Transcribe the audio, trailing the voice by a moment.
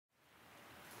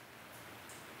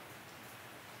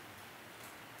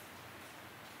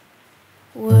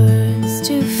words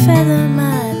to feather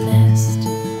my nest.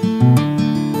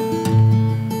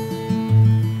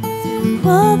 Through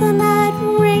all the night,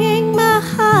 ringing my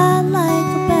heart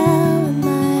like a bell in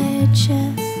my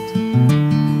chest.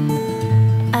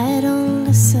 I don't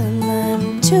listen,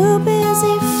 I'm too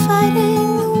busy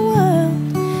fighting the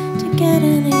world to get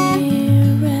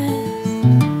any rest.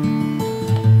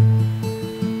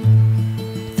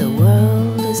 The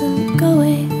world isn't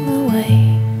going away.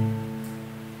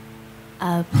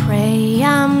 I pray,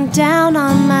 I'm down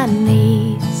on my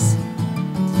knees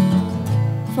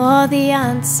for the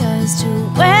answers to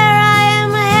where I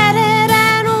am headed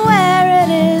and where it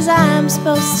is I'm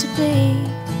supposed to be.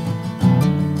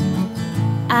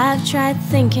 I've tried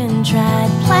thinking, tried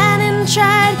planning,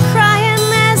 tried crying.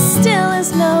 There still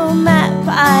is no map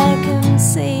I can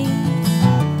see.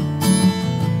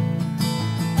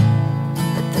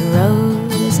 But the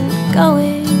road isn't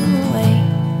going away.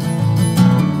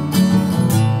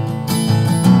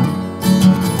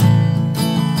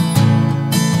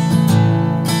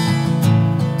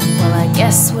 Well, I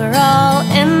guess we're all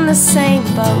in the same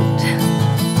boat.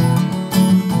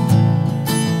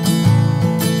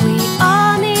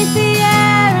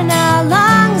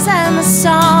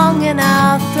 Song in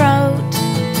our throat,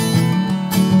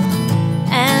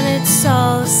 and it's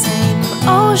all the same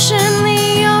ocean,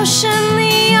 the ocean,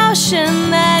 the ocean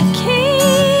that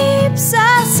keeps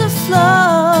us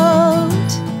afloat,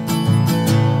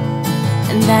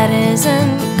 and that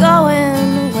isn't going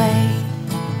away,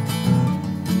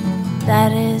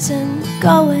 that isn't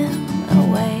going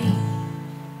away.